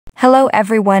Hello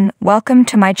everyone, welcome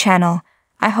to my channel.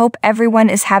 I hope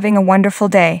everyone is having a wonderful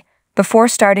day. Before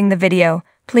starting the video,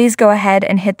 please go ahead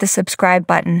and hit the subscribe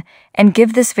button and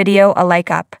give this video a like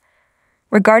up.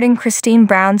 Regarding Christine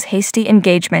Brown's hasty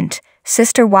engagement,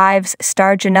 Sister Wives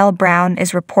star Janelle Brown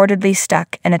is reportedly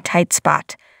stuck in a tight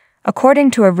spot.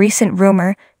 According to a recent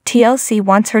rumor, TLC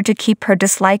wants her to keep her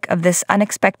dislike of this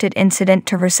unexpected incident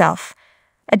to herself.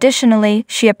 Additionally,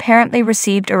 she apparently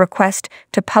received a request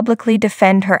to publicly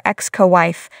defend her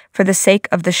ex-co-wife for the sake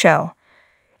of the show.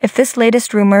 If this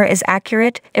latest rumor is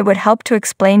accurate, it would help to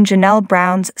explain Janelle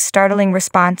Brown's startling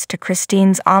response to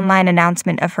Christine's online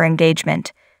announcement of her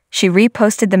engagement. She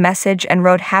reposted the message and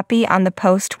wrote happy on the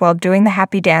post while doing the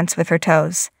happy dance with her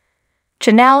toes.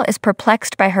 Janelle is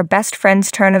perplexed by her best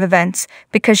friend's turn of events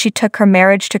because she took her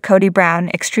marriage to Kody Brown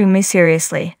extremely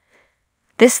seriously.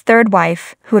 This third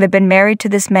wife, who had been married to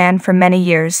this man for many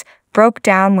years, broke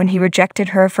down when he rejected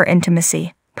her for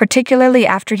intimacy, particularly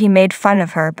after he made fun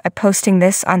of her by posting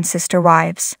this on Sister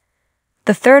Wives.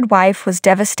 The third wife was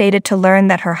devastated to learn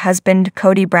that her husband,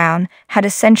 Kody Brown, had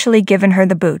essentially given her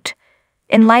the boot.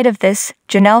 In light of this,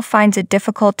 Janelle finds it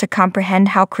difficult to comprehend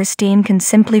how Christine can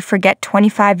simply forget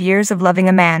 25 years of loving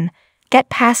a man, get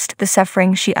past the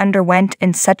suffering she underwent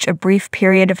in such a brief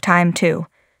period of time too.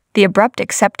 The abrupt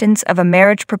acceptance of a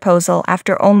marriage proposal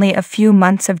after only a few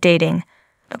months of dating.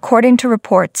 According to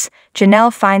reports,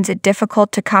 Janelle finds it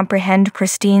difficult to comprehend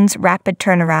Christine's rapid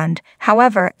turnaround.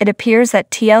 However, it appears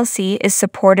that TLC is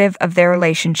supportive of their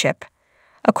relationship.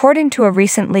 According to a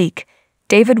recent leak,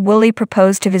 David Woolley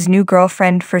proposed to his new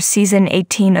girlfriend for season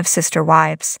 18 of Sister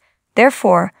Wives.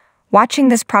 Therefore, watching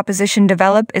this proposition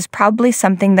develop is probably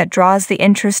something that draws the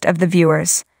interest of the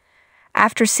viewers.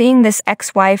 After seeing this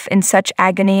ex-wife in such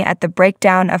agony at the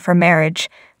breakdown of her marriage,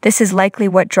 this is likely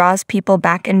what draws people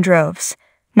back in droves.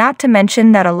 Not to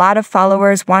mention that a lot of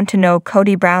followers want to know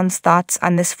Kody Brown's thoughts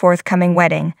on this forthcoming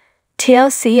wedding.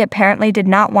 TLC apparently did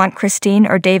not want Christine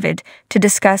or David to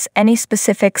discuss any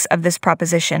specifics of this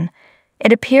proposition.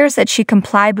 It appears that she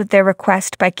complied with their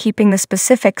request by keeping the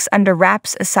specifics under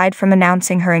wraps aside from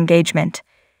announcing her engagement.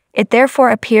 It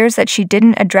therefore appears that she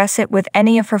didn't address it with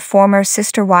any of her former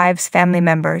Sister Wives family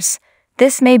members.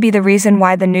 This may be the reason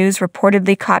why the news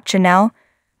reportedly caught Janelle,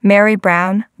 Mary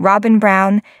Brown, Robyn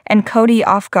Brown, and Kody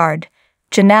off guard.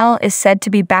 Janelle is said to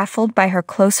be baffled by her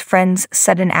close friend's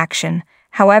sudden action.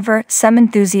 However, some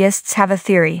enthusiasts have a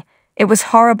theory. It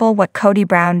was horrible what Kody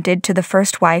Brown did to the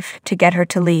first wife to get her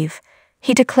to leave.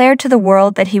 He declared to the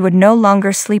world that he would no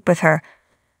longer sleep with her,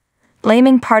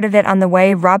 blaming part of it on the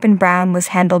way Robyn Brown was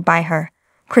handled by her.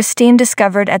 Christine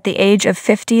discovered at the age of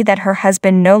 50 that her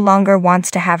husband no longer wants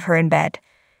to have her in bed.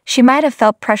 She might have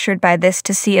felt pressured by this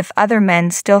to see if other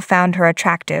men still found her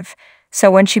attractive, so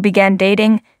when she began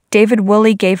dating, David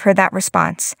Woolley gave her that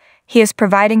response. He is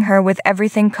providing her with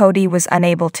everything Kody was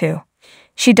unable to.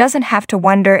 She doesn't have to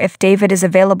wonder if David is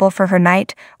available for her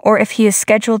night or if he is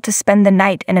scheduled to spend the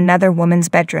night in another woman's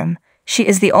bedroom. She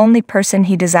is the only person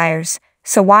he desires.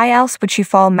 So why else would she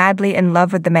fall madly in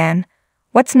love with the man?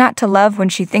 What's not to love when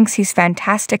she thinks he's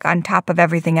fantastic on top of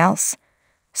everything else?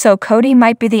 So Kody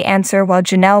might be the answer while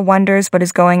Janelle wonders what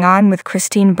is going on with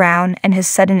Christine Brown and his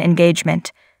sudden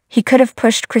engagement. He could have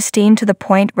pushed Christine to the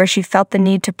point where she felt the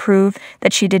need to prove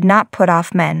that she did not put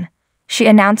off men. She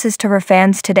announces to her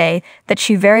fans today that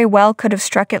she very well could have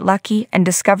struck it lucky and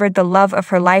discovered the love of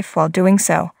her life while doing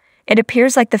so. It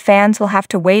appears like the fans will have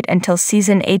to wait until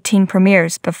season 18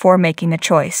 premieres before making a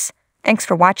choice. Thanks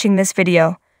for watching this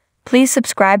video. Please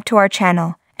subscribe to our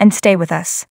channel and stay with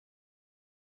us.